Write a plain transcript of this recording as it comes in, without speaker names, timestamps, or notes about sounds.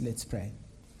Let's pray.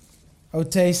 Oh,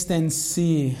 taste and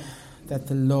see that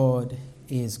the Lord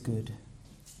is good.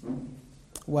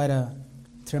 What a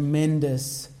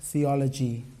tremendous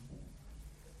theology.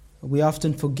 We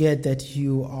often forget that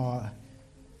you are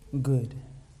good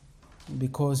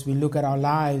because we look at our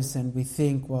lives and we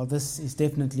think, well, this is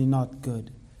definitely not good.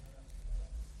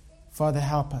 Father,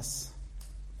 help us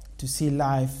to see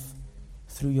life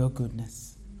through your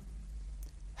goodness.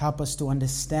 Help us to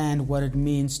understand what it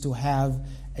means to have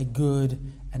a good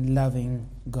and loving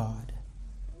God.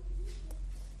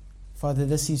 Father,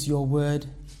 this is your word,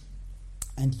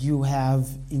 and you have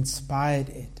inspired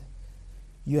it.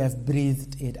 You have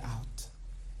breathed it out.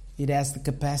 It has the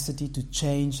capacity to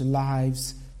change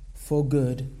lives for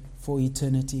good, for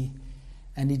eternity,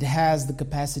 and it has the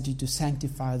capacity to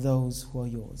sanctify those who are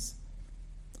yours.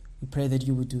 We pray that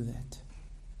you would do that.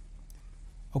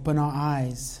 Open our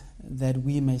eyes that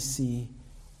we may see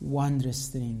wondrous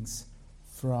things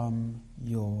from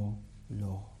your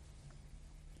law.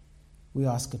 We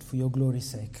ask it for your glory's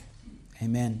sake.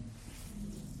 Amen.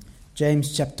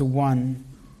 James chapter 1.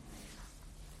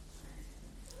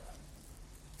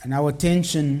 And our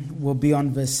attention will be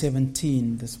on verse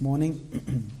 17 this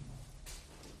morning.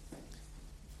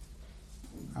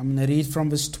 I'm going to read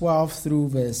from verse 12 through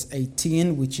verse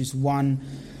 18, which is one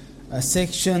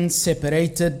section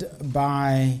separated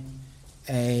by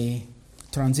a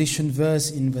transition verse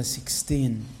in verse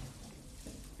 16.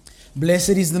 Blessed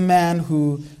is the man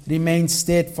who remains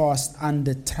steadfast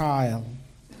under trial.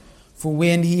 For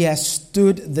when he has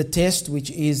stood the test, which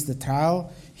is the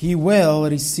trial, he will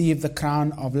receive the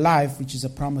crown of life, which is a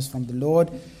promise from the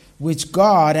Lord, which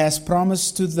God has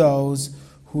promised to those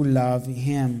who love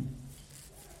him.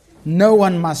 No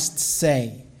one must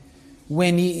say,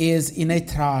 when he is in a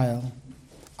trial,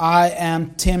 I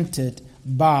am tempted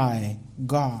by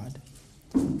God.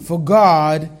 For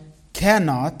God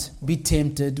cannot be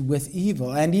tempted with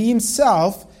evil, and he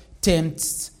himself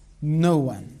tempts no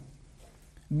one.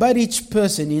 But each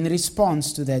person, in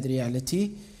response to that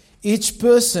reality, each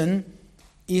person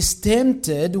is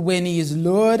tempted when he is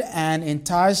lured and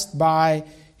enticed by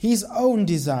his own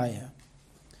desire.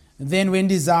 Then when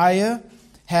desire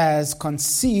has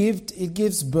conceived, it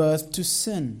gives birth to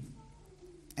sin.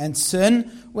 And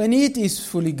sin, when it is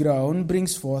fully grown,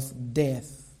 brings forth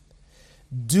death.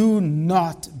 Do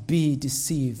not be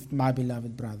deceived, my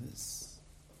beloved brothers.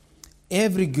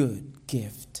 Every good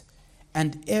gift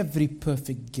and every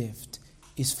perfect gift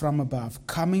is from above,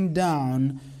 coming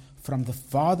down from the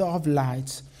Father of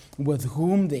lights, with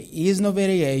whom there is no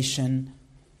variation,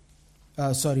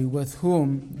 or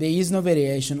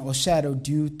shadow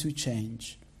due to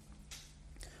change.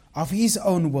 Of his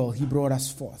own will he brought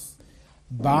us forth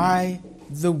by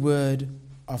the word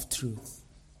of truth,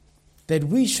 that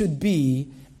we should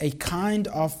be a kind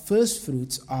of first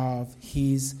fruits of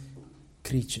his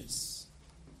creatures.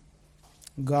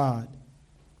 God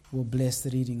will bless the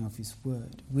reading of his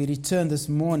word. We return this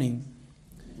morning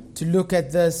to look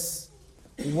at this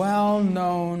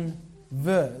well-known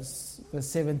verse, verse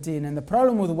 17. And the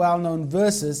problem with well-known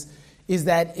verses is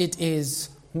that it is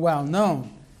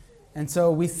well-known. And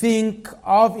so we think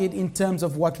of it in terms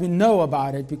of what we know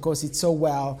about it because it's so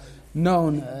well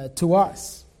known to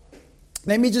us.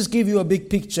 Let me just give you a big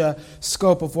picture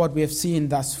scope of what we have seen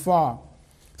thus far.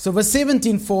 So verse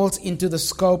 17 falls into the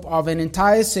scope of an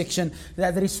entire section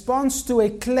that responds to a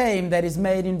claim that is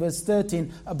made in verse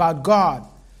 13 about God.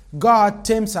 God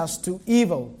tempts us to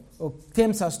evil, or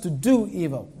tempts us to do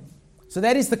evil. So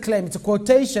that is the claim. It's a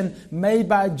quotation made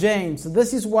by James. So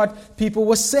this is what people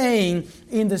were saying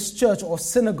in this church, or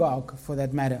synagogue for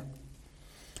that matter.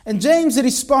 And James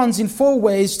responds in 4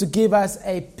 ways to give us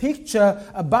a picture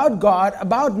about God,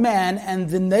 about man, and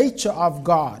the nature of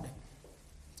God.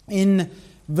 In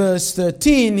verse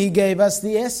 13, he gave us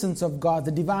the essence of God,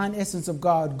 the divine essence of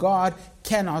God. God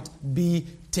cannot be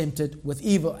tempted with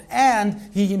evil, and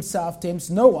he himself tempts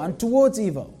no one towards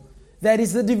evil. That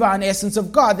is the divine essence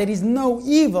of God. There is no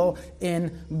evil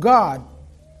in God.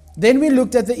 Then we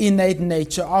looked at the innate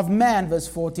nature of man, verse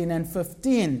 14 and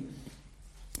 15.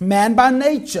 Man by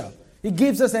nature. He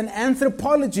gives us an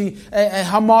anthropology, a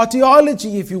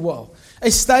hamartiology, if you will. A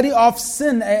study of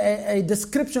sin, a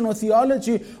description or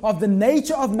theology of the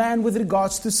nature of man with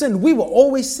regards to sin. We will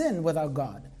always sin without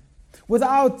God.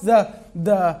 Without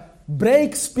the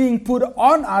brakes being put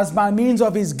on us by means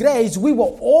of his grace, we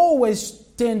will always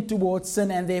tend towards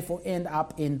sin and therefore end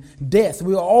up in death.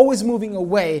 We are always moving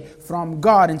away from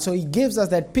God. And so he gives us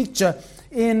that picture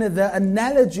in the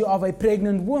analogy of a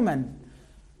pregnant woman.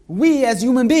 We as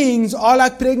human beings are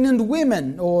like pregnant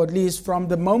women, or at least from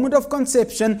the moment of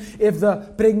conception, if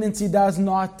the pregnancy does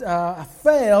not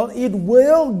fail, it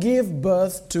will give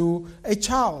birth to a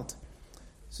child.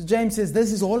 So James says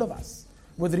this is all of us.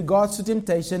 With regards to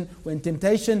temptation, when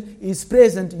temptation is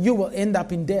present, you will end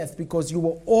up in death because you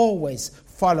will always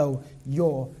follow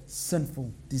your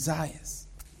sinful desires.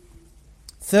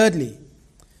 Thirdly,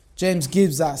 James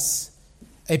gives us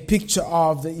a picture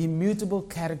of the immutable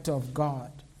character of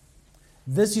God.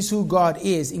 This is who God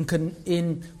is,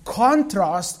 in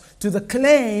contrast to the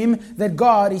claim that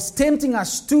God is tempting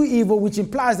us to evil, which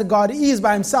implies that God is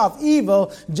by himself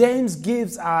evil. James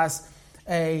gives us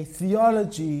a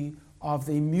theology of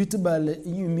the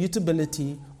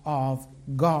immutability of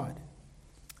God.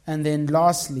 And then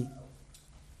lastly,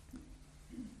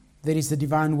 there is the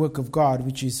divine work of God,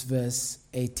 which is verse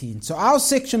 18. So our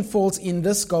section falls in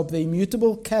this scope, the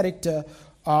immutable character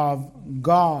of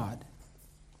God.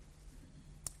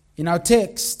 In our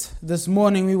text this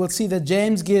morning, we will see that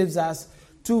James gives us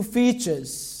two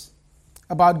features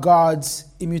about God's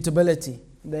immutability.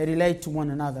 They relate to one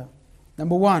another.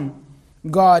 Number one,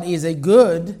 God is a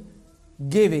good,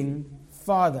 giving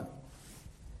Father.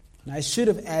 And I should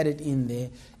have added in there,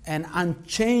 an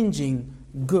unchanging,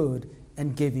 good,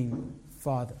 and giving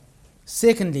Father.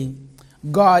 Secondly,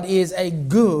 God is a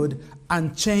good,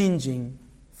 unchanging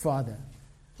Father.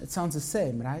 It sounds the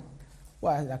same, right?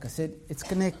 Well, like I said, it's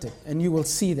connected, and you will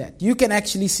see that. You can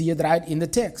actually see it right in the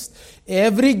text.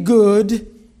 Every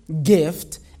good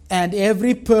gift and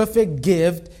every perfect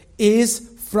gift is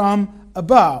from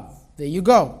above. There you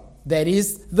go. That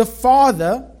is, the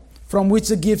Father from which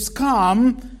the gifts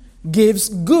come gives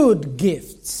good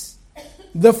gifts.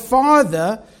 The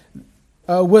Father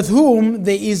with whom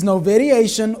there is no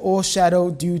variation or shadow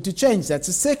due to change. That's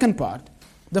the second part.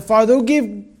 The Father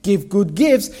who give good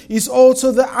gifts is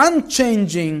also the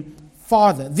unchanging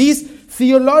Father. These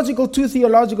two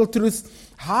theological truths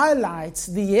highlights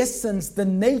the essence, the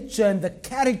nature, and the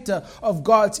character of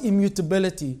God's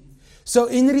immutability. So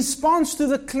in response to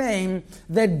the claim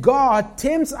that God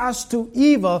tempts us to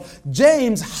evil,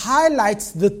 James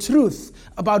highlights the truth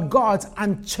about God's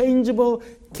unchangeable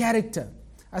character.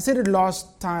 I said it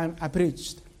last time I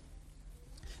preached.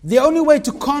 The only way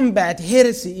to combat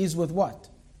heresy is with what?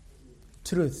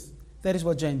 Truth. That is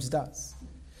what James does.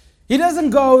 He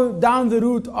doesn't go down the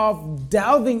route of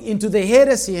delving into the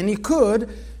heresy, and he could,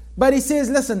 but he says,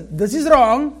 listen, this is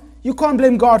wrong. You can't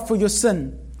blame God for your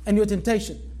sin and your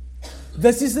temptation.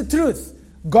 This is the truth.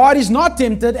 God is not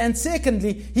tempted, and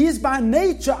secondly, he is by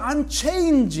nature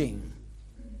unchanging.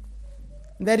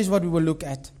 And that is what we will look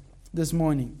at this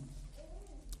morning.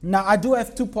 Now, I do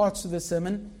have two parts to the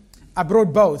sermon. I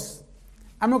brought both.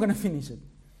 I'm not going to finish it.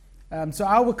 So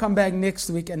I will come back next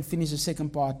week and finish the second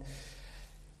part.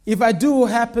 If I do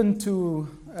happen to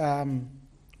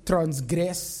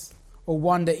transgress or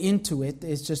wander into it,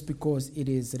 it's just because it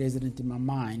is resident in my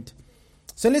mind.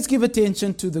 So let's give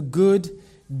attention to the good,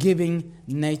 giving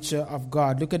nature of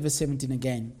God. Look at verse 17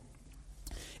 again.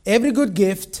 Every good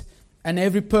gift and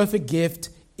every perfect gift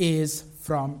is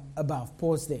from above.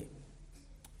 Pause there.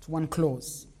 It's one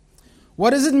clause.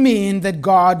 What does it mean that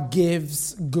God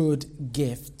gives good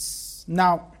gifts?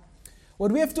 Now,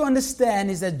 what we have to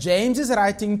understand is that James is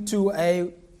writing to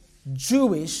a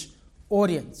Jewish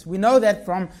audience. We know that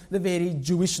from the very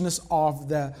Jewishness of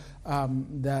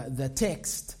the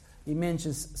text. He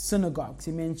mentions synagogues.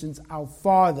 He mentions our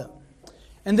Father.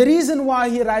 And the reason why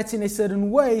he writes in a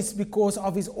certain way is because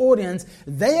of his audience.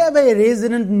 They have a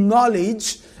resident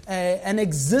knowledge, an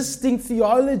existing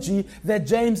theology that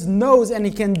James knows and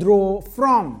he can draw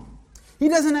from. He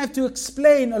doesn't have to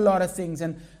explain a lot of things.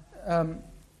 And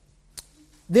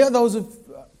there are those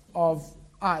of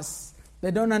us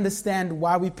that don't understand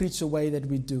why we preach the way that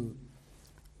we do.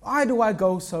 Why do I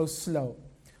go so slow?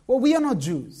 Well, we are not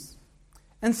Jews.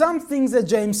 And some things that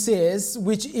James says,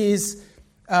 which is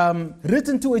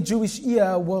written to a Jewish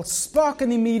ear, will spark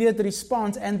an immediate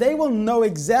response, and they will know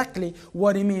exactly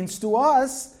what it means to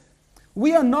us.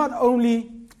 We are not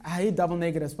only, I hate double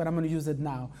negatives, but I'm going to use it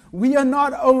now. We are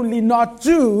not only not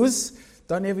Jews,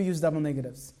 don't ever use double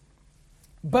negatives,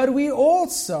 but we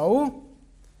also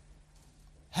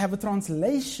have a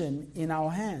translation in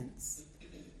our hands.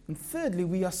 And thirdly,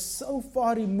 we are so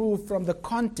far removed from the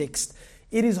context,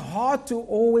 it is hard to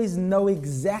always know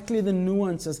exactly the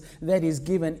nuances that is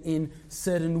given in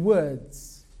certain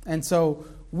words. And so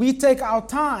we take our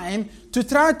time to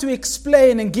try to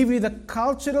explain and give you the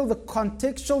cultural, the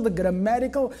contextual, the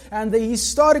grammatical, and the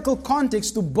historical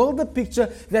context to build the picture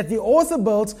that the author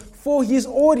builds for his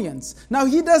audience. Now,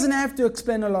 he doesn't have to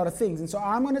explain a lot of things. And so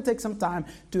I'm going to take some time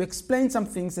to explain some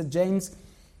things that James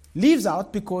leaves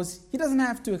out because he doesn't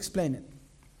have to explain it.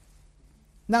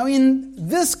 Now in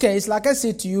this case, like I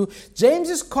said to you, James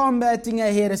is combating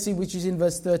a heresy which is in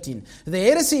verse 13. The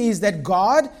heresy is that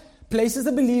God places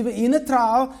the believer in a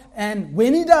trial, and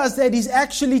when he does that, he's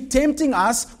actually tempting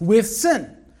us with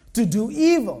sin to do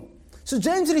evil. So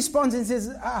James responds and says,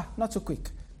 not so quick.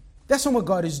 That's not what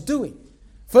God is doing.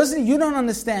 Firstly, you don't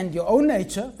understand your own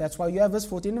nature. That's why you have verse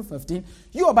 14 and 15.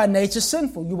 You are by nature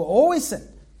sinful. You will always sin.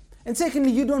 And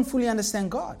secondly, you don't fully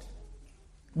understand God.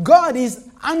 God is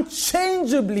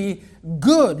unchangeably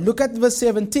good. Look at verse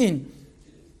 17.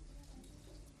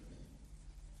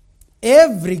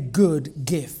 Every good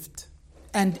gift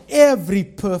and every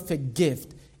perfect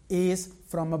gift is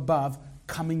from above,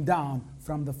 coming down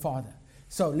from the Father.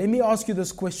 So let me ask you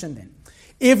this question then.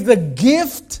 If the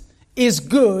gift is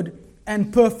good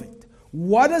and perfect,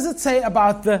 what does it say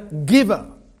about the giver?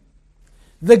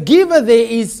 The giver there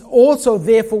is also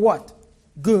there for what?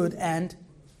 Good and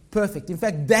perfect. In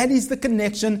fact, that is the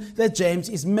connection that James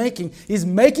is making. He's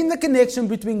making the connection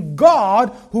between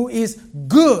God, who is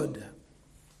good.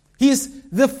 He's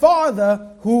the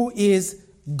Father who is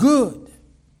good.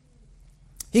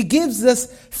 He gives this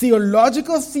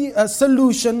theological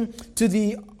solution to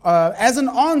the as an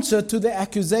answer to the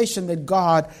accusation that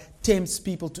God tempts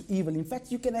people to evil. In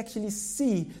fact, you can actually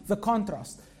see the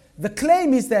contrast. The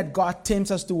claim is that God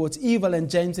tempts us towards evil, and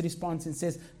James responds and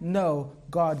says, no,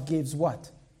 God gives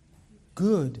what?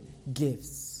 Good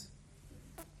gifts.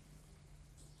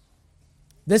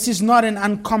 This is not an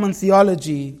uncommon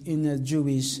theology in the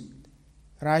Jewish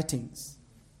writings.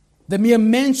 The mere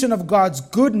mention of God's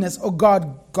goodness or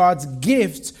God's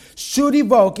gifts should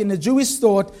evoke in the Jewish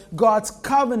thought God's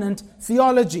covenant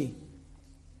theology.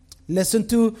 Listen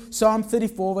to Psalm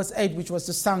 34 verse 8, which was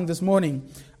just sung this morning.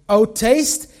 Oh,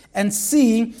 taste and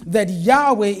see that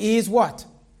Yahweh is what?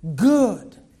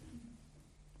 Good.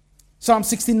 Psalm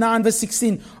 69 verse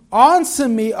 16. Answer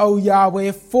me, O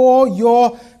Yahweh, for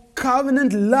your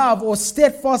covenant love or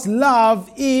steadfast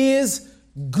love is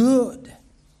good.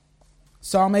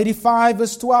 Psalm 85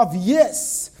 verse 12.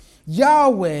 Yes,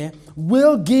 Yahweh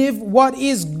will give what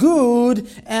is good,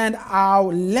 and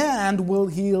our land will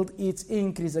yield its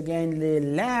increase. Again, the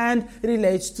land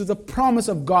relates to the promise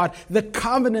of God, the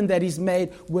covenant that is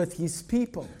made with His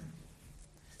people.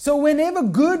 So whenever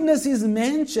goodness is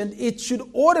mentioned, it should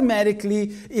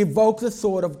automatically evoke the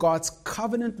thought of God's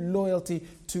covenant loyalty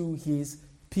to His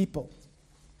people.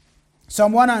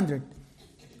 Psalm 100.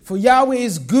 For Yahweh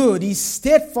is good, His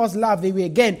steadfast love. There we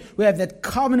have that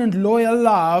covenant loyal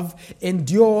love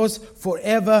endures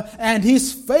forever, and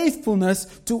His faithfulness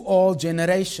to all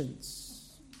generations.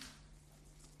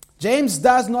 James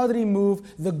does not remove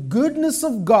the goodness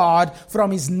of God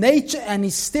from His nature and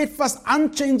His steadfast,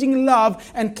 unchanging love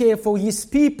and care for His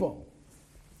people.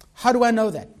 How do I know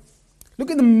that?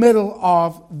 Look at the middle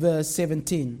of verse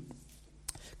 17.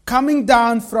 Coming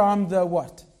down from the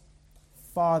what?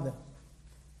 Father.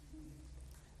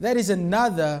 That is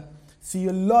another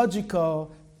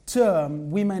theological term.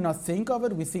 We may not think of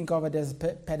it. We think of it as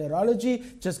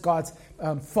paterology, just God's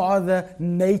father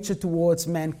nature towards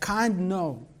mankind.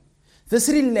 No. This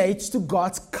relates to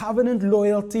God's covenant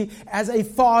loyalty as a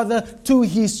father to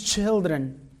His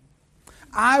children.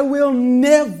 I will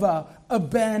never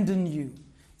abandon you.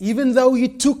 Even though He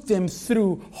took them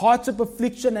through hardship,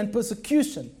 affliction, and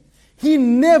persecution, He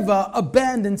never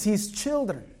abandons His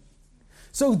children.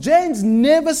 So James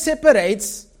never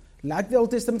separates, like the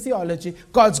Old Testament theology,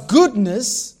 God's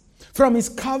goodness from His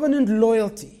covenant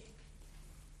loyalty.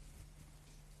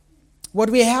 What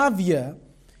we have here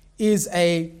is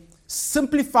a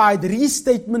simplified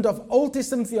restatement of Old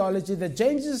Testament theology that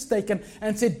James has taken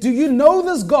and said, do you know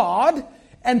this God?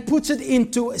 And puts it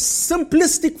into a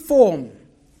simplistic form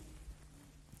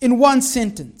in one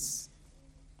sentence.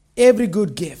 Every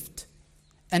good gift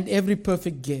and every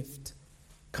perfect gift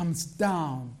comes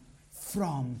down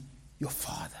from your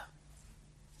Father.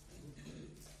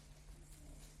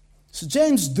 So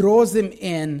James draws them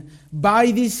in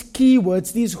by these key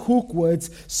words, these hook words,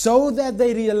 so that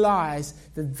they realize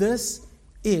that this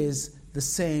is the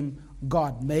same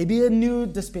God. Maybe a new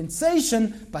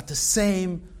dispensation, but the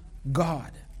same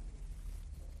God.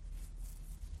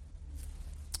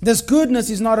 This goodness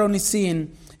is not only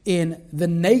seen in the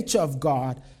nature of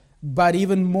God, but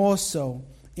even more so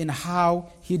in how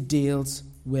He deals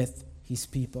with His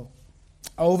people.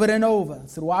 Over and over,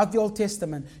 throughout the Old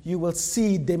Testament, you will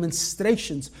see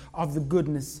demonstrations of the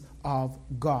goodness of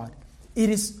God. It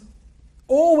is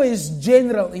always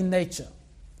general in nature.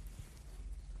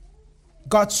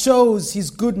 God shows His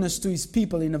goodness to His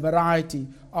people in a variety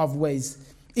of ways.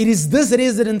 It is this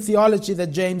resident theology that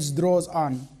James draws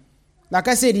on. Like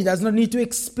I said, he does not need to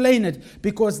explain it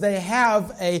because they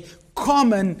have a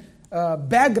common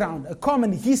background, a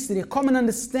common history, a common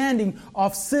understanding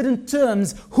of certain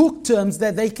terms, hook terms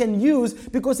that they can use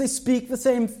because they speak the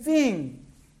same thing.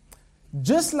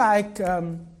 Just like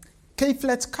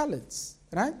K-Flat's colors,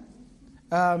 right?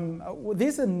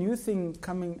 There's a new thing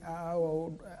coming,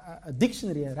 a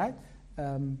dictionary, right?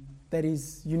 That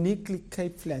is uniquely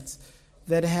K-Flats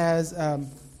that has,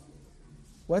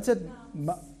 what's it?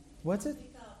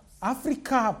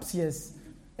 Afrikaans, yes.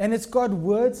 And it's got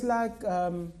words like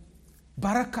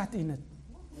barakat in it.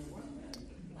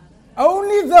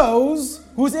 Only those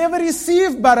who's ever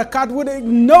received barakat would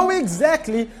know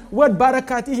exactly what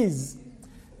barakat is.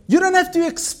 You don't have to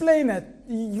explain it.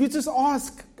 You just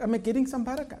ask, am I getting some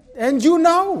barakat? And you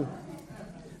know.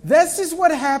 This is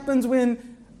what happens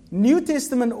when New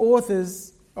Testament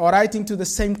authors are writing to the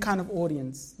same kind of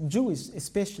audience. Jewish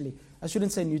especially. I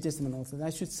shouldn't say New Testament authors. I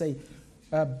should say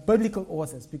biblical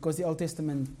authors, because the Old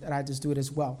Testament writers do it as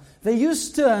well. They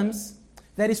use terms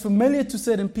that is familiar to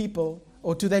certain people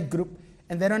or to that group,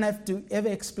 and they don't have to ever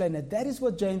explain it. That is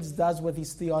what James does with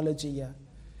his theology here.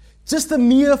 Just the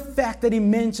mere fact that he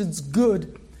mentions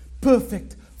good,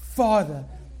 perfect Father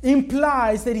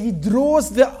implies that he draws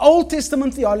the Old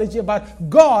Testament theology about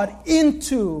God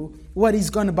into what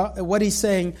he's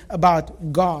saying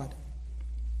about God.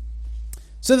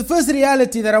 So the first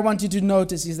reality that I want you to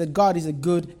notice is that God is a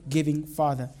good, giving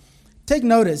Father. Take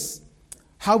notice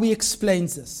how he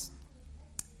explains this.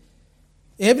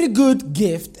 Every good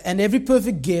gift and every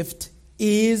perfect gift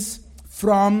is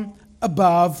from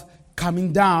above,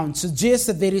 coming down. Suggests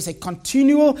that there is a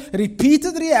continual,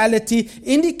 repeated reality,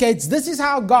 indicates this is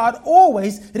how God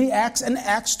always reacts and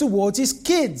acts towards his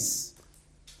kids.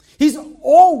 He's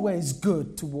always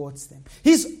good towards them.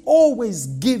 He's always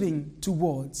giving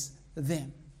towards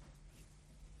them.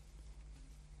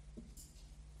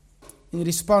 In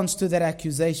response to that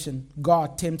accusation,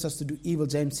 God tempts us to do evil.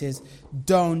 James says,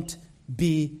 don't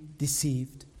be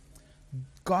deceived.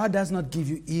 God does not give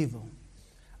you evil,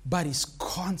 but is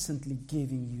constantly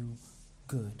giving you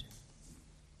good.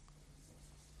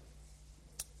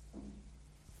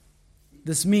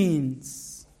 This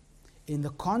means, in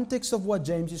the context of what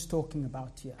James is talking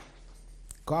about here,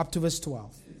 go up to verse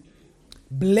 12.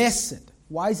 Blessed.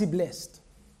 Why is he blessed?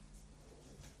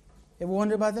 Ever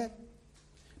wonder about that?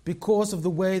 Because of the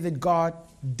way that God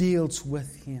deals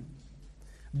with him.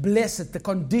 Blessed, the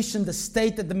condition, the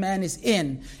state that the man is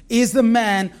in, is the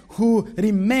man who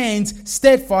remains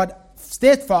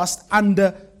steadfast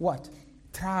under what?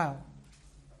 Trial.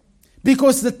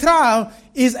 Because the trial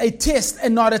is a test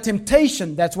and not a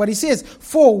temptation. That's what he says.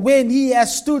 For when he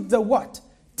has stood the what?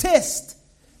 Test.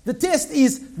 The test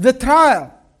is the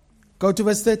trial. Go to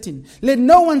verse 13. Let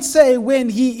no one say when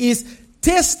he is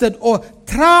tested or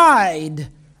tried,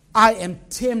 I am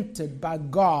tempted by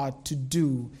God to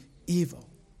do evil.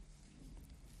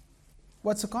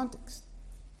 What's the context?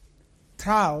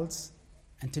 Trials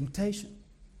and temptation.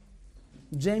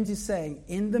 James is saying,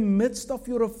 in the midst of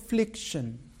your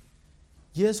affliction,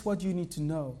 here's what you need to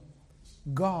know.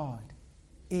 God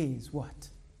is what?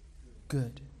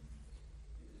 Good.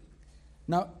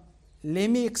 Now,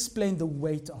 let me explain the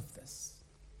weight of this.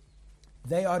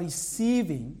 They are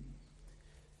receiving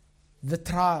the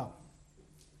trial.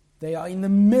 They are in the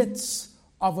midst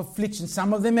of affliction.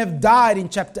 Some of them have died in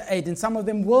chapter 8, and some of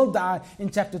them will die in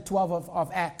chapter 12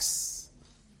 of Acts.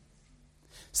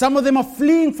 Some of them are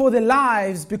fleeing for their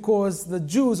lives because the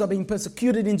Jews are being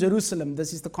persecuted in Jerusalem.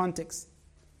 This is the context.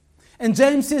 And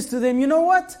James says to them, you know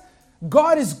what?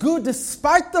 God is good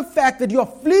despite the fact that you are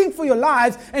fleeing for your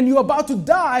lives and you're about to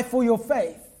die for your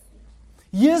faith.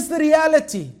 Here's the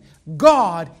reality.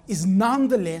 God is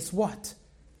nonetheless what?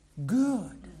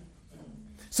 Good.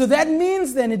 So that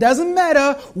means then it doesn't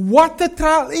matter what the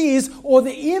trial is or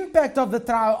the impact of the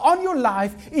trial on your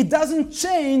life. It doesn't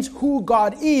change who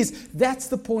God is. That's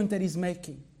the point that he's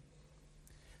making.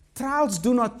 Trials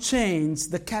do not change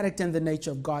the character and the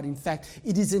nature of God. In fact,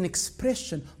 it is an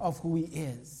expression of who he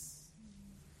is.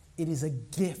 It is a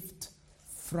gift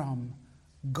from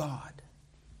God.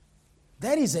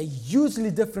 That is a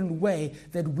hugely different way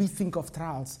that we think of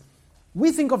trials.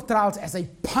 We think of trials as a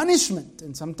punishment,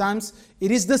 and sometimes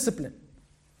it is discipline.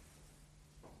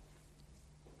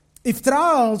 If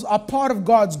trials are part of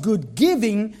God's good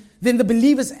giving, then the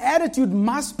believer's attitude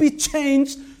must be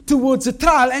changed towards the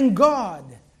trial and God.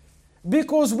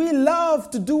 Because we love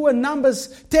to do a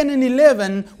Numbers 10 and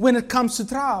 11 when it comes to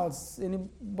trials.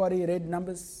 Anybody read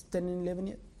Numbers 10 and 11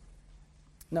 yet?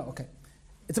 No, okay.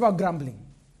 It's about grumbling.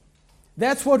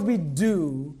 That's what we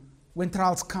do when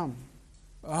trials come.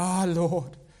 Ah,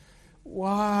 Lord,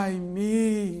 why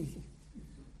me?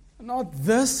 Not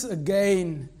this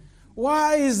again.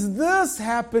 Why is this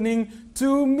happening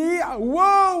to me?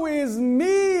 Woe is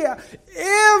me.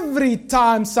 Every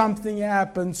time something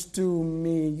happens to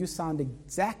me, you sound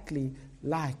exactly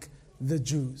like the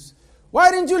Jews. Why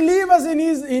didn't you leave us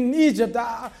in Egypt?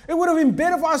 It would have been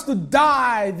better for us to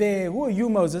die there. Who are you,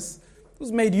 Moses?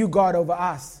 Who's made you God over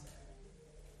us?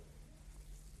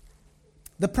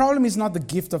 The problem is not the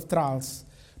gift of trials,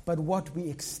 but what we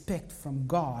expect from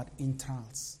God in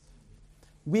trials.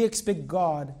 We expect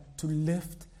God to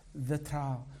lift the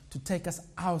trial, to take us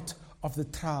out of the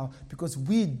trial, because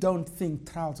we don't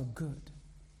think trials are good.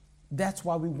 That's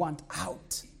why we want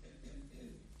out.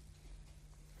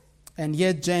 And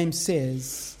yet James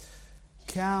says,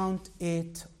 count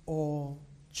it all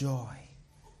joy.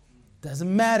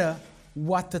 Doesn't matter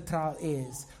what the trial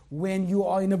is. When you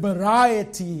are in a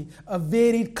variety, a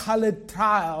varied colored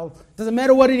trial, doesn't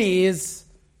matter what it is,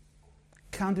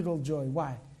 count it all joy.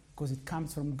 Why? Because it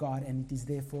comes from God and it is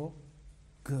therefore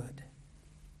good.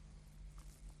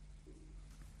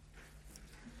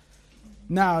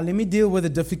 Now, let me deal with the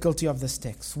difficulty of this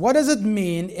text. What does it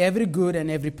mean, every good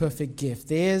and every perfect gift?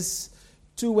 There's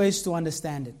two ways to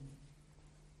understand it.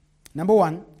 Number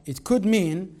one, it could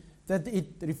mean that it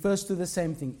refers to the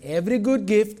same thing. Every good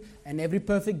gift and every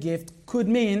perfect gift could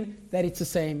mean that it's the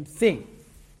same thing.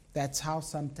 That's how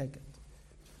some take it.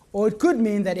 Or it could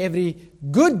mean that every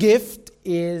good gift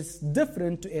is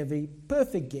different to every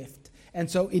perfect gift. And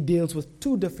so it deals with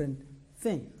two different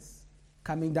things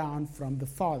coming down from the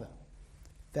Father.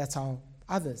 That's how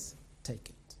others take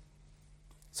it.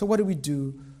 So what do we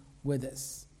do with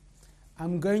this?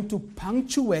 I'm going to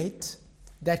punctuate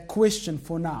that question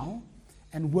for now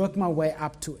and work my way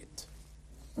up to it.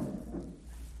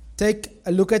 Take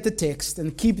a look at the text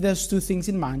and keep those two things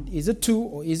in mind. Is it two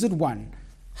or is it one?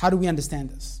 How do we understand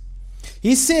this?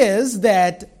 He says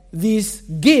that these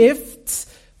gifts,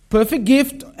 perfect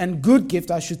gift and good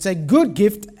gift, I should say, good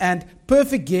gift and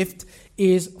perfect gift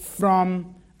is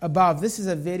from above. This is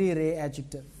a very rare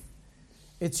adjective.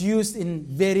 It's used in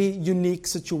very unique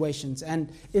situations,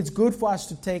 and it's good for us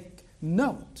to take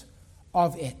note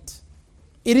of it.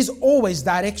 It is always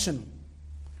directional.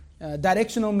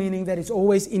 Directional meaning that it's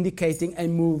always indicating a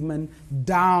movement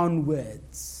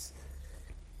downwards.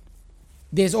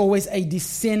 There's always a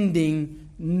descending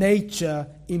nature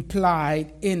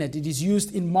implied in it. It is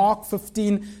used in Mark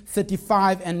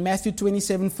 15:35 and Matthew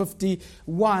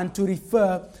 27:51 to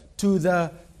refer to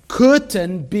the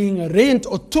curtain being rent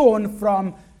or torn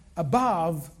from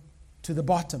above to the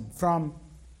bottom, from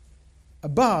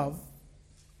above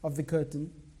of the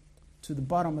curtain to the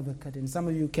bottom of the curtain. Some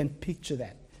of you can picture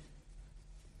that.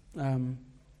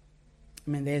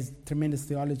 There's tremendous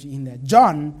theology in that.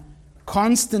 John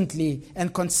constantly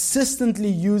and consistently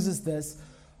uses this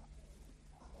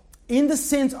in the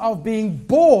sense of being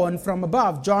born from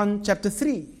above. John chapter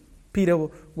 3. Peter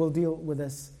will deal with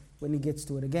this when he gets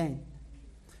to it again.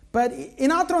 But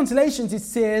in our translations it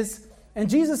says, and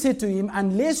Jesus said to him,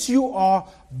 unless you are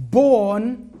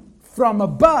born from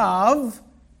above,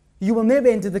 you will never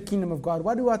enter the kingdom of God.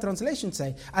 What do our translations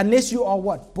say? Unless you are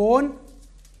what? Born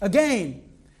again.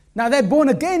 Now that born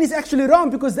again is actually wrong,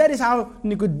 because that is how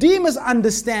Nicodemus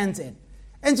understands it.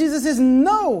 And Jesus says,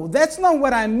 no, that's not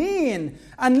what I mean.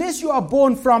 Unless you are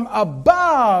born from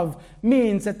above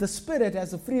means that the Spirit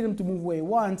has the freedom to move where He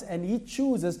wants, and He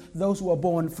chooses those who are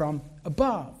born from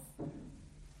above.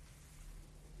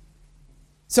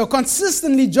 So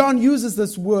consistently John uses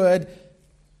this word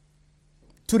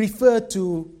to refer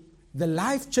to the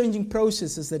life-changing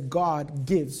processes that God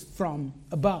gives from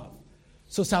above.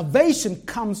 So salvation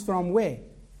comes from where?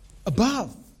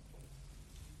 Above.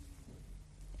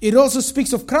 It also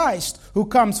speaks of Christ, who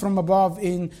comes from above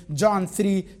in John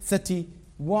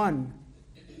 3:31.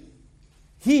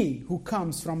 He who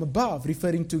comes from above,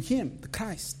 referring to Him, the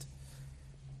Christ.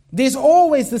 There's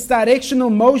always this directional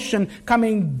motion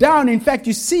coming down. In fact,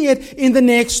 you see it in the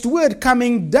next word,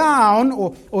 coming down,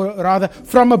 or rather,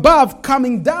 from above,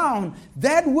 coming down.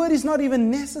 That word is not even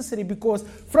necessary, because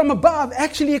from above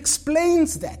actually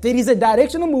explains that. There is a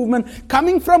directional movement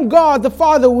coming from God, the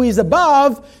Father, who is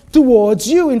above, towards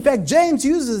you. In fact, James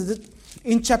uses it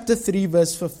in chapter 3,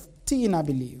 verse 15, I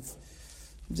believe.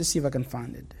 Just see if I can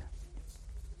find it.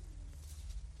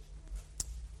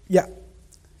 Yeah.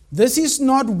 This is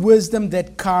not wisdom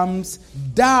that comes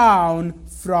down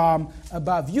from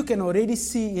above. You can already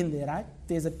see in there, right?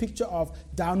 There's a picture of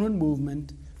downward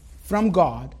movement from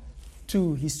God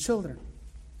to His children.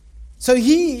 So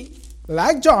he,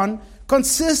 like John,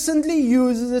 consistently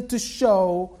uses it to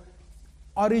show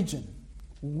origin,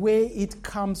 where it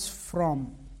comes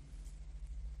from.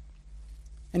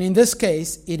 And in this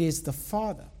case, it is the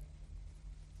Father.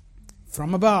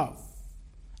 from above,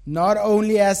 not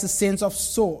only as a sense of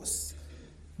source,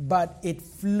 but it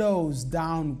flows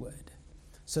downward.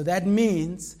 So that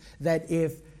means that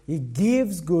if He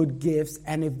gives good gifts,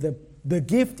 and if the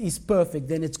gift is perfect,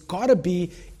 then it's got to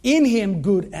be in Him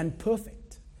good and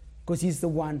perfect, because He's the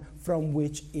one from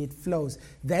which it flows.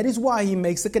 That is why He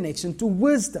makes the connection to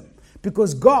wisdom,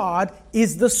 because God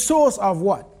is the source of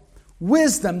what?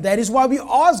 Wisdom. That is why we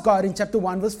ask God in chapter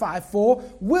 1 verse 5 for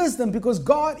wisdom, because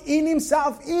God in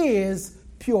Himself is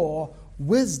pure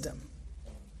wisdom.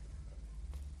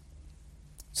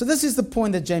 So this is the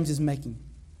point that James is making.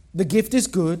 The gift is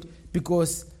good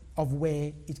because of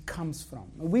where it comes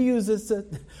from. We use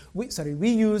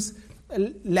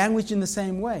language in the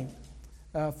same way.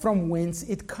 From whence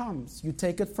it comes. You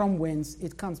take it from whence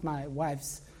it comes. My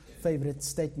wife's favorite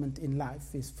statement in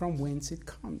life is from whence it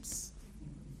comes.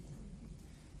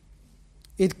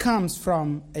 It comes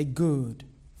from a good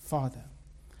Father.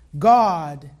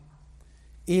 God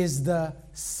is the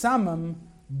summum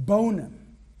bonum.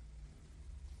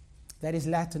 That is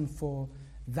Latin for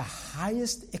the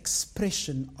highest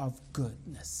expression of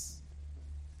goodness.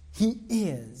 He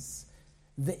is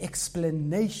the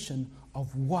explanation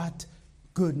of what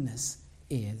goodness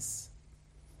is.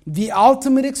 The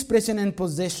ultimate expression and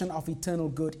possession of eternal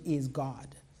good is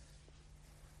God.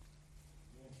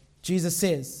 Jesus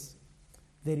says,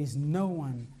 there is no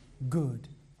one good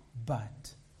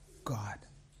but God.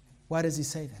 Why does He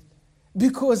say that?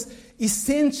 Because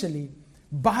essentially,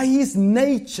 by His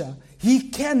nature, He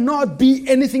cannot be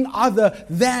anything other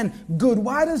than good.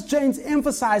 Why does James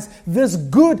emphasize this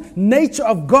good nature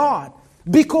of God?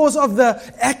 Because of the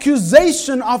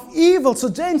accusation of evil. So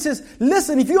James says,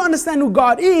 listen, if you understand who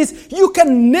God is, you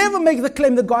can never make the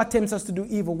claim that God tempts us to do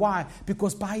evil. Why?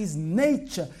 Because by His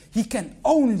nature, He can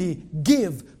only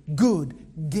give good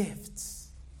gifts.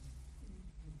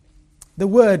 The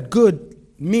word good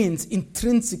means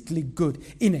intrinsically good,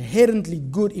 inherently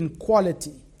good in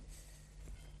quality.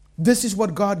 This is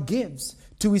what God gives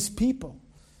to His people.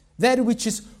 That which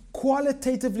is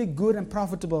qualitatively good and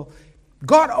profitable.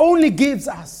 God only gives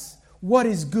us what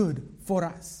is good for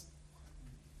us.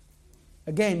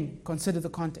 Again, consider the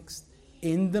context.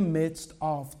 In the midst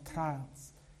of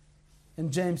trials.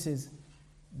 And James says,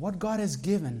 what God has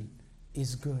given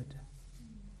is good.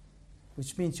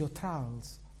 Which means your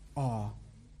trials are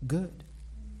good.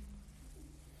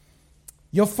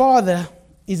 Your Father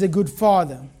is a good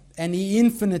Father, and He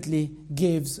infinitely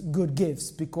gives good gifts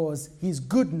because His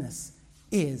goodness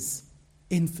is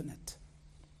infinite.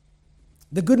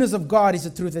 The goodness of God is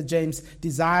a truth that James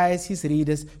desires his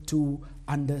readers to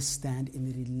understand in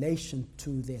relation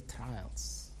to their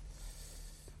trials.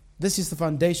 This is the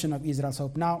foundation of Israel's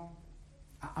hope. Now,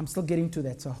 I'm still getting to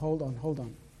that, so hold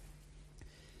on.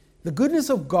 The goodness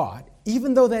of God,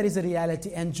 even though that is a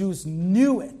reality and Jews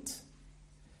knew it,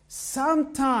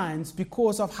 sometimes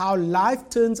because of how life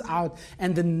turns out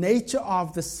and the nature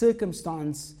of the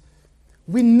circumstance,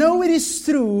 we know it is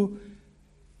true,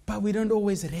 but we don't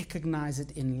always recognize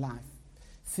it in life.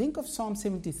 Think of Psalm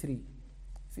 73.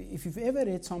 If you've ever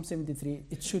read Psalm 73,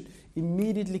 it should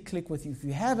immediately click with you. If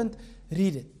you haven't,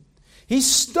 read it. He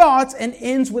starts and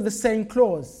ends with the same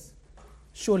clause.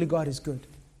 Surely God is good.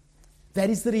 That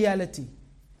is the reality.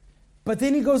 But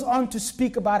then he goes on to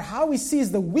speak about how he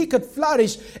sees the wicked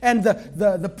flourish and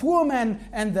the poor man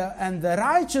and the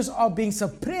righteous are being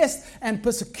suppressed and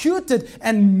persecuted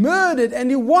and murdered.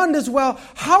 And he wonders, well,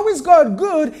 how is God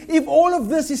good if all of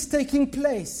this is taking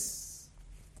place?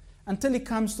 Until he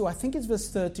comes to, I think it's verse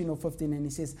 13 or 15, and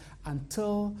he says,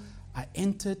 until I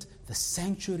entered the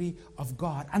sanctuary of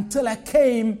God, until I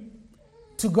came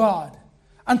to God,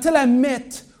 until I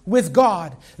met with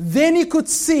God. Then he could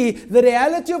see the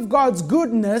reality of God's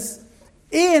goodness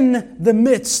in the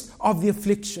midst of the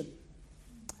affliction.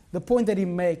 The point that he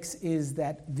makes is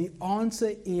that the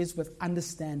answer is with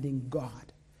understanding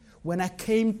God. When I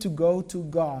came to go to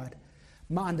God,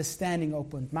 my understanding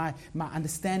opened, my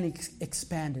understanding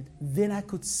expanded. Then I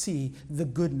could see the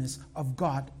goodness of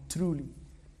God truly,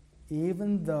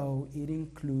 even though it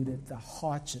included the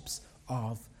hardships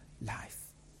of life.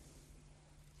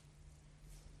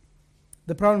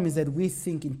 The problem is that we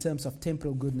think in terms of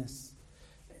temporal goodness.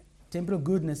 Temporal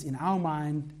goodness in our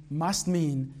mind must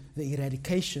mean the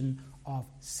eradication of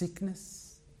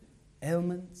sickness,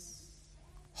 ailments,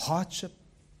 hardship,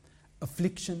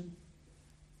 affliction,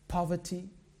 poverty,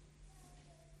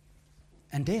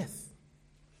 and death.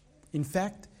 In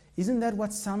fact, isn't that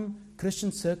what some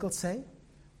Christian circles say?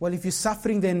 Well, if you're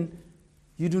suffering, then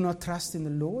you do not trust in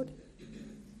the Lord.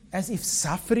 As if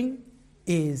suffering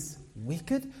is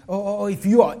wicked, or if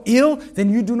you are ill, then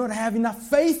you do not have enough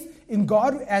faith in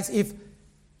God, as if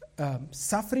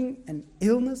suffering and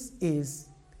illness is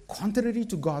contrary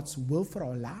to God's will for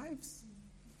our lives?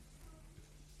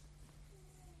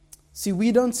 See,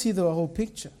 we don't see the whole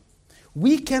picture.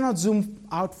 We cannot zoom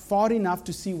out far enough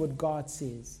to see what God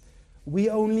says. We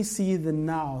only see the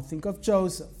now. Think of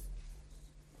Joseph.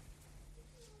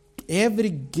 Every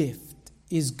gift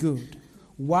is good,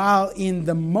 while in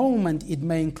the moment it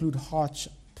may include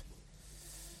hardship.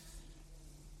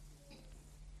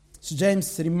 So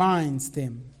James reminds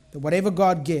them that whatever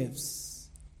God gives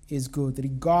is good,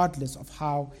 regardless of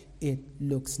how it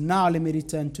looks. Now let me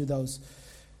return to that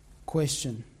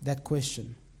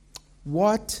question.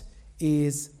 What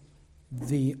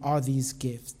are these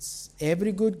gifts?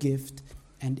 Every good gift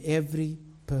and every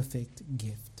perfect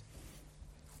gift.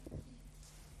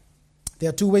 There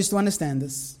are two ways to understand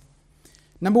this.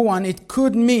 Number one, it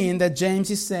could mean that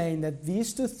James is saying that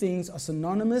these two things are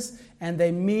synonymous, and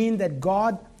they mean that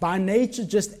God by nature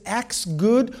just acts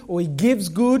good, or he gives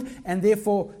good, and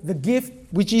therefore the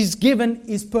gift which is given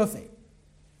is perfect.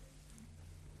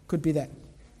 Could be that.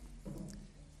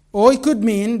 Or it could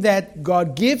mean that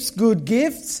God gives good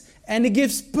gifts and he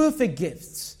gives perfect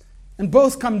gifts, and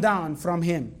both come down from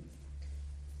him.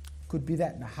 Could be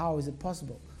that. Now, how is it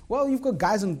possible? Well, you've got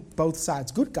guys on both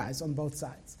sides, good guys on both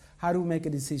sides. How do we make a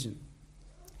decision?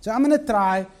 So I'm going to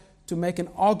try to make an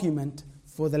argument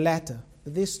for the latter.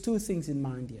 But there's two things in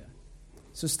mind here.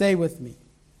 So stay with me.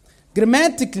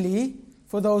 Grammatically,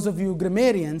 for those of you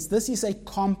grammarians, this is a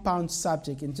compound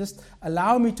subject. And just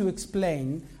allow me to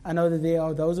explain. I know that there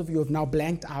are those of you who have now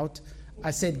blanked out.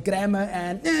 I said grammar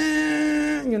and,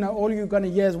 all you're going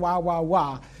to hear is wah, wah,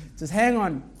 wah. Just hang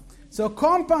on. So a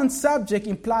compound subject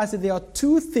implies that there are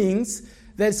two things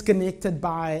that's connected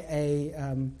by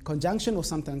a conjunction or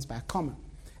sometimes by a comma.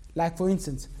 Like, for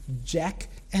instance, Jack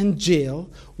and Jill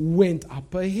went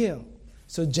up a hill.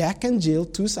 So Jack and Jill,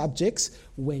 two subjects.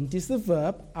 Went is the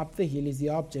verb. Up the hill is the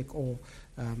object. Or,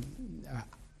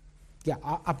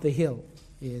 up the hill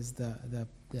is the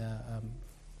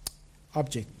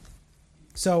object.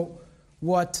 So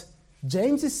what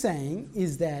James is saying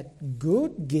is that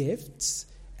good gifts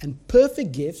and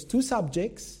perfect gifts, two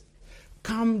subjects,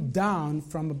 come down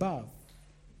from above.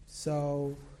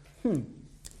 So,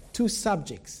 two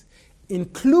subjects.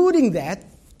 Including that,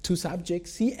 two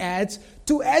subjects, he adds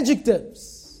two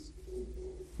adjectives.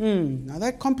 Now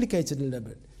that complicates it a little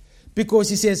bit. Because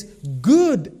he says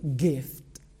good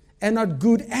gift and not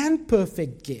good and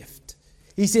perfect gift.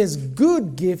 He says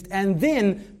good gift and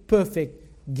then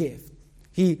perfect gift.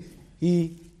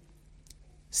 He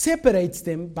separates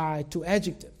them by two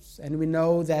adjectives. And we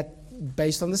know that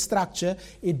based on the structure,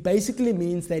 it basically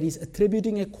means that he's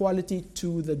attributing a quality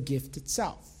to the gift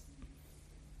itself.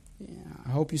 Yeah, I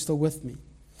hope you're still with me.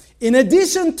 In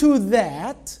addition to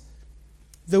that,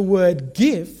 the word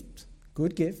gift,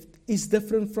 good gift, is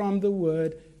different from the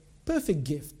word perfect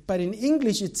gift. But in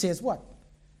English it says what?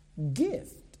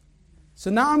 Gift.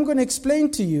 So now I'm going to explain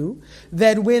to you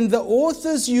that when the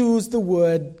authors use the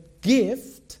word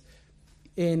gift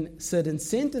in certain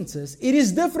sentences, it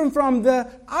is different from the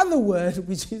other word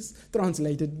which is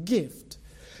translated gift.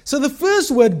 So the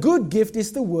first word, good gift,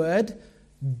 is the word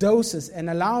dosis. And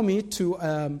allow me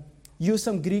to use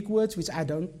some Greek words which I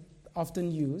don't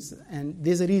often use, and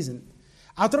there's a reason.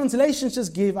 Our translations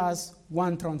just give us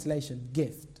one translation,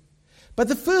 gift. But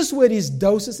the first word is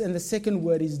dosis and the second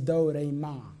word is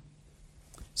dorema.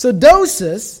 So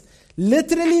dosis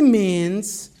literally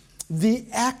means the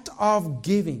act of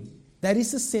giving. That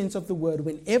is the sense of the word.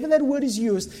 Whenever that word is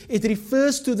used, it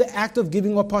refers to the act of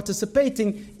giving or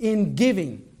participating in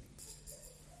giving.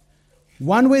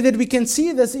 One way that we can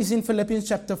see this is in Philippians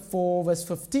chapter 4, verse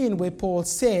 15, where Paul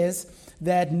says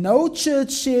that no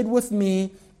church shared with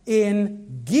me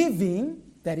in giving,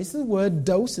 that is the word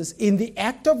dosis, in the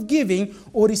act of giving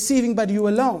or receiving, but you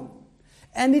alone.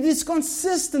 And it is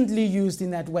consistently used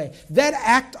in that way. That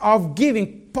act of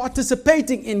giving,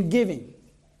 participating in giving.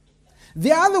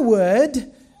 The other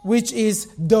word, which is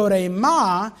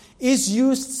dorema, is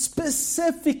used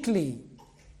specifically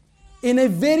in a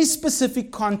very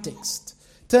specific context.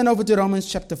 Turn over to Romans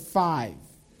chapter 5.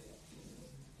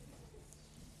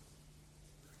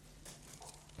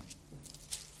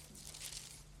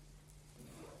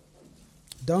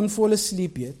 Don't fall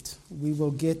asleep yet. We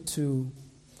will get to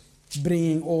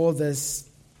bringing all this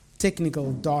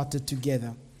technical data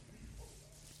together.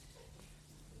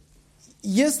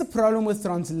 Here's the problem with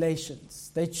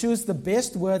translations. They choose the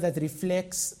best word that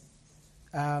reflects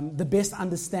the best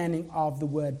understanding of the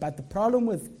word. But the problem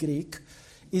with Greek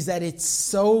is that it's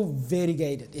so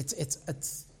variegated.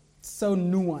 It's so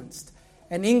nuanced.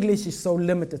 And English is so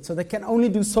limited. So they can only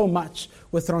do so much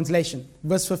with translation.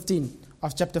 Verse 15.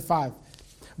 of chapter 5.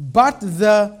 But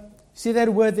see that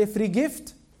word there, free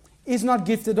gift, is not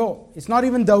gift at all. It's not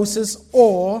even dosis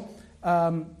or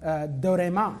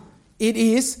dorema. It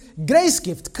is grace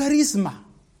gift, charisma.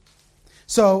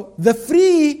 So the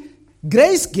free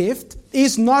grace gift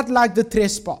is not like the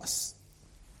trespass.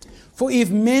 For if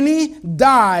many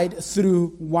died through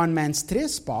one man's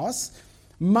trespass,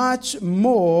 much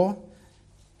more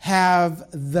have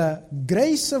the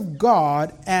grace of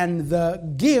God and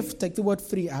the gift, take the word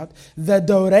free out, the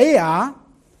dorea,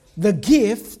 the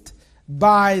gift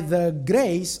by the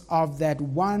grace of that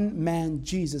one man,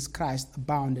 Jesus Christ,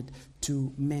 abounded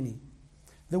to many.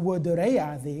 The word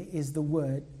dorea there is the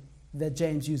word that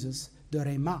James uses,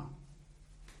 dorema,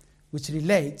 which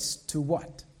relates to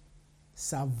what?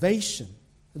 Salvation,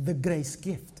 the grace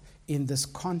gift in this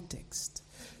context.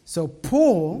 So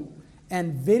Paul,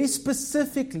 and very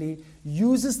specifically,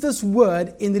 uses this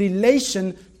word in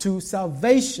relation to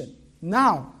salvation.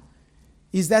 Now,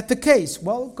 is that the case?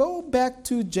 Well, go back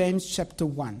to James chapter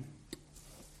 1.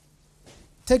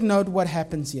 Take note what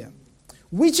happens here.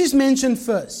 Which is mentioned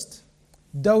first?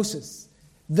 Dosis,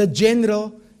 the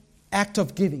general act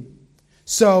of giving.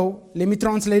 So, let me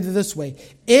translate it this way.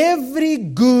 Every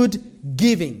good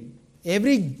giving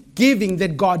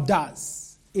that God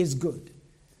does is good.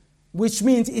 Which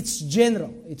means it's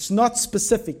general. It's not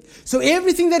specific. So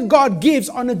everything that God gives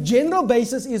on a general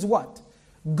basis is what?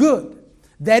 Good.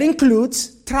 That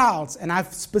includes trials. And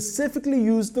I've specifically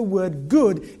used the word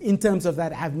good in terms of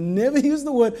that. I've never used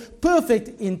the word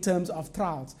perfect in terms of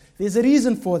trials. There's a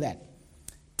reason for that.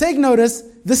 Take notice,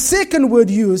 the second word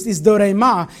used is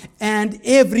dorema, and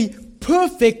every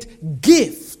perfect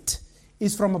gift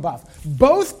is from above.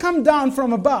 Both come down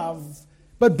from above,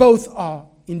 but both are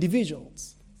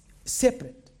individuals,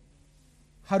 separate.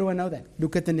 How do I know that?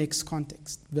 Look at the next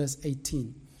context, verse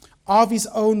 18. Of his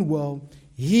own will,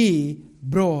 he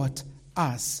brought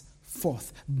us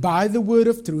forth by the word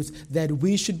of truth, that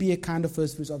we should be a kind of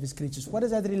first fruits of his creatures. What does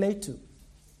that relate to?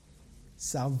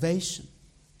 Salvation.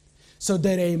 So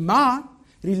the Rema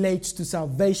relates to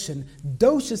salvation.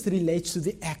 Dosis relates to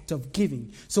the act of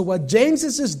giving. So what James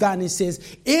has just done is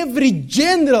says, every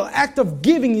general act of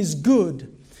giving is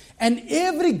good. And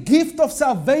every gift of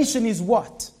salvation is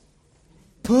what?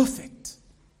 Perfect.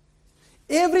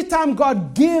 Every time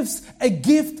God gives a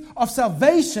gift of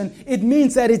salvation, it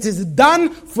means that it is done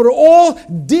for all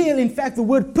deal. In fact, the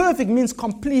word perfect means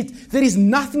complete. There is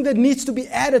nothing that needs to be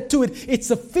added to it. It's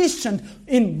sufficient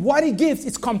in what he gives.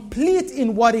 It's complete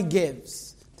in what he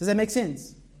gives. Does that make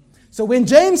sense? So when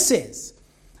James says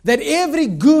that every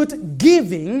good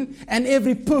giving and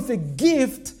every perfect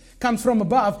gift comes from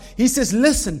above, he says,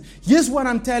 listen, here's what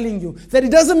I'm telling you, that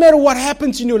it doesn't matter what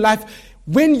happens in your life.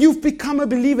 When you've become a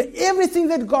believer, everything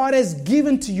that God has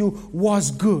given to you was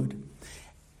good.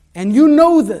 And you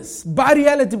know this by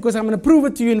reality, because I'm going to prove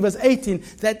it to you in verse 18,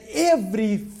 that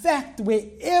every fact,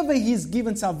 wherever he's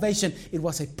given salvation, it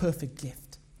was a perfect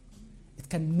gift. It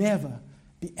can never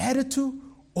be added to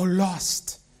or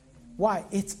lost. Why?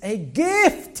 It's a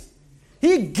gift.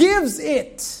 He gives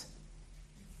it.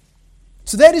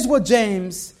 So that is what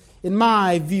James, in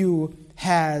my view,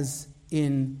 has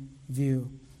in view.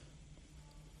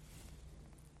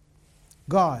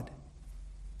 God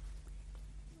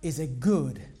is a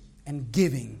good and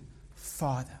giving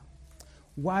Father.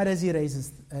 Why does he raise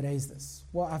this?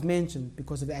 Well, I've mentioned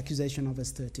because of the accusation of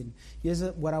verse 13. Here's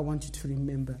what I want you to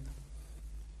remember.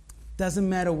 Doesn't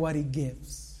matter what he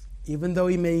gives, even though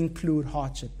he may include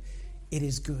hardship, it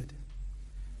is good.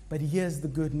 But here's the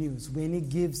good news. When he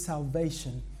gives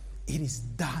salvation, it is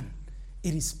done.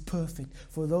 It is perfect.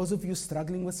 For those of you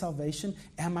struggling with salvation,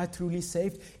 am I truly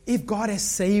saved? If God has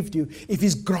saved you, if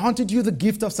he's granted you the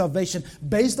gift of salvation,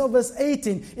 based on verse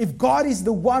 18, if God is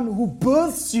the one who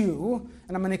births you,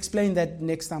 and I'm going to explain that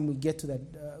next time we get to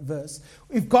that verse.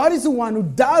 If God is the one who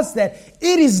does that,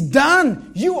 it is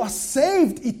done. You are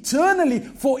saved eternally,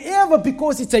 forever,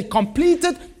 because it's a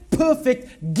completed,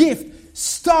 perfect gift.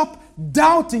 Stop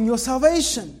doubting your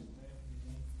salvation.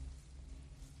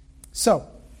 So,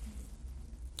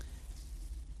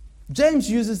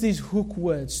 James uses these hook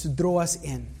words to draw us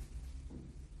in.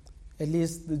 At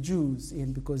least the Jews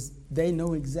in, because they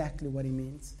know exactly what he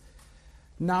means.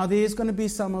 Now there's going to be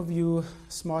some of you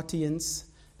smartians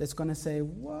that's going to say,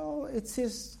 well, it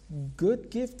says good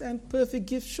gift and perfect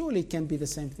gift. Surely it can be the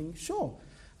same thing. Sure.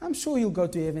 I'm sure you'll go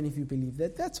to heaven if you believe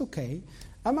that. That's okay.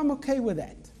 I'm okay with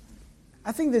that.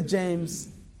 I think that James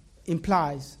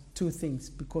implies two things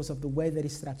because of the way that he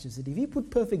structures it. If he put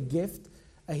perfect gift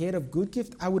ahead of good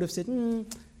gift, I would have said,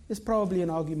 there's probably an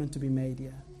argument to be made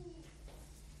here.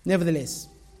 Nevertheless,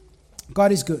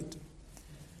 God is good.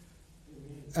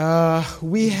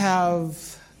 We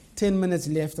have 10 minutes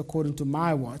left according to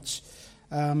my watch.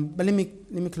 But let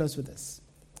me close with this.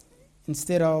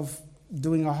 Instead of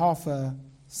doing a half a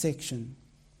section,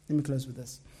 let me close with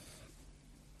this.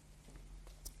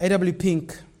 A.W.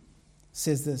 Pink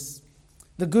says this: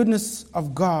 the goodness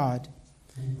of God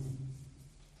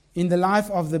in the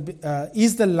life of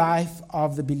is the life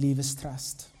of the believer's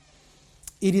trust.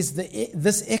 It is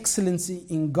this excellency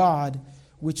in God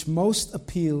which most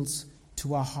appeals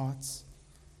to our hearts.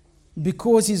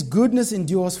 Because His goodness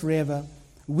endures forever,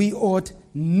 we ought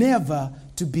never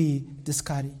to be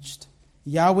discouraged.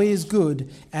 Yahweh is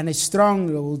good and a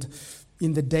stronghold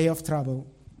in the day of trouble,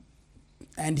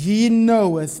 and He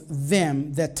knoweth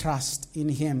them that trust in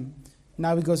Him.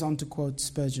 Now he goes on to quote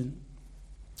Spurgeon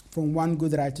from one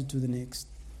good writer to the next.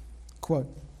 Quote,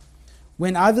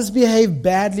 when others behave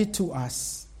badly to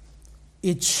us,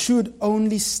 it should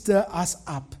only stir us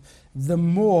up the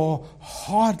more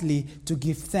heartily to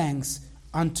give thanks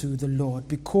unto the Lord,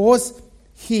 because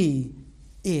He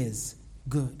is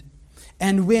good.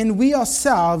 And when we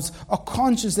ourselves are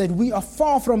conscious that we are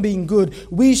far from being good,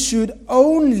 we should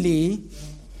only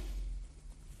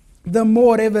the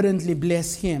more reverently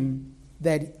bless Him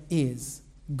that is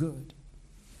good.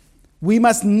 We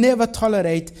must never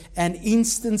tolerate an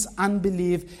instant's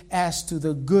unbelief as to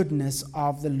the goodness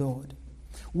of the Lord.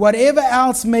 Whatever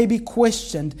else may be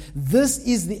questioned, this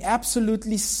is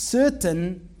absolutely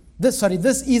certain that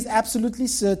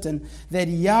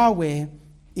Yahweh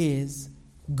is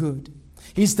good.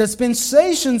 His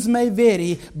dispensations may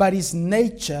vary, but His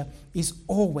nature is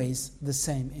always the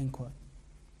same. End quote.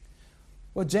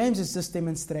 What James has just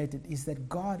demonstrated is that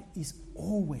God is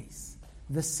always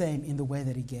the same in the way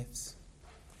that He gives.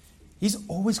 He's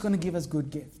always going to give us good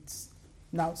gifts.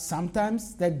 Now,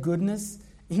 sometimes that goodness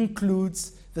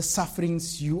includes the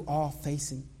sufferings you are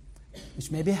facing,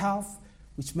 which may be health,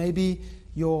 which may be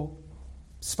your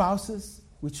spouses,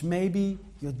 which may be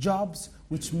your jobs,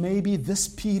 which may be this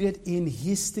period in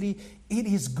history. It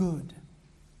is good.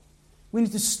 We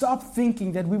need to stop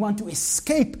thinking that we want to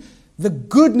escape the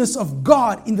goodness of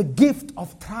God in the gift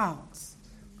of trials.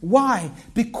 Why?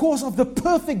 Because of the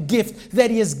perfect gift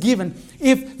that He has given.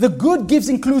 If the good gifts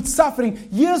include suffering,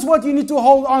 here's what you need to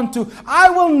hold on to. I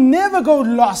will never go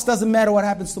lost, doesn't matter what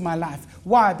happens to my life.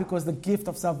 Why? Because the gift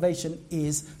of salvation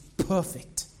is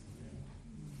perfect.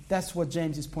 That's what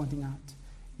James is pointing out.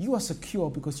 You are secure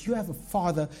because you have a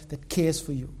Father that cares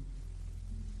for you.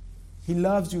 He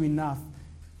loves you enough,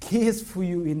 cares for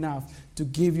you enough to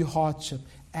give you hardship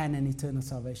and an eternal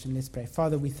salvation. Let's pray.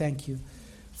 Father, we thank You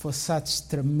for such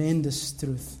tremendous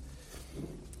truth.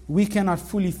 We cannot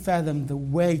fully fathom the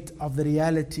weight of the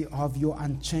reality of Your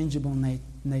unchangeable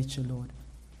nature, Lord.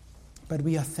 But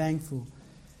we are thankful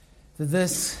that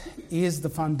this is the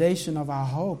foundation of our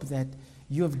hope, that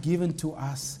You have given to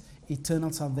us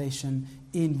eternal salvation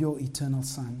in Your eternal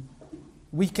Son.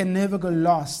 We can never go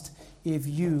lost if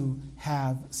You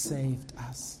have saved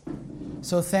us.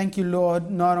 So thank You, Lord,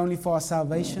 not only for our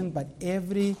salvation, but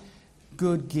every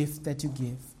good gift that You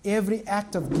give. Every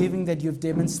act of giving that You've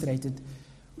demonstrated,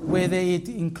 whether it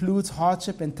includes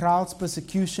hardship and trials,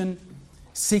 persecution,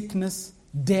 sickness,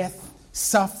 death,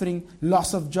 suffering,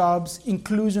 loss of jobs,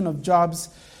 inclusion of jobs,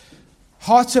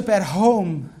 hardship at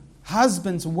home,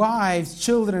 husbands, wives,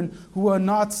 children who are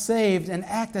not saved and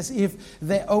act as if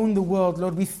they own the world.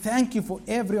 Lord, we thank You for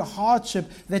every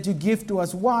hardship that You give to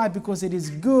us. Why? Because it is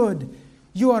good.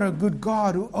 You are a good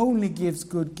God who only gives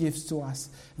good gifts to us.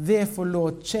 Therefore,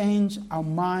 Lord, change our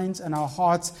minds and our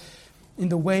hearts in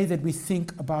the way that we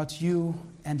think about You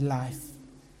and life.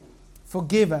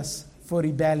 Forgive us for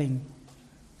rebelling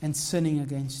and sinning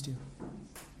against You.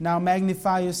 Now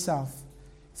magnify Yourself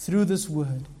through this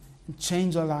word and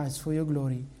change our lives for Your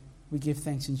glory. We give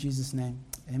thanks in Jesus' name.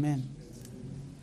 Amen.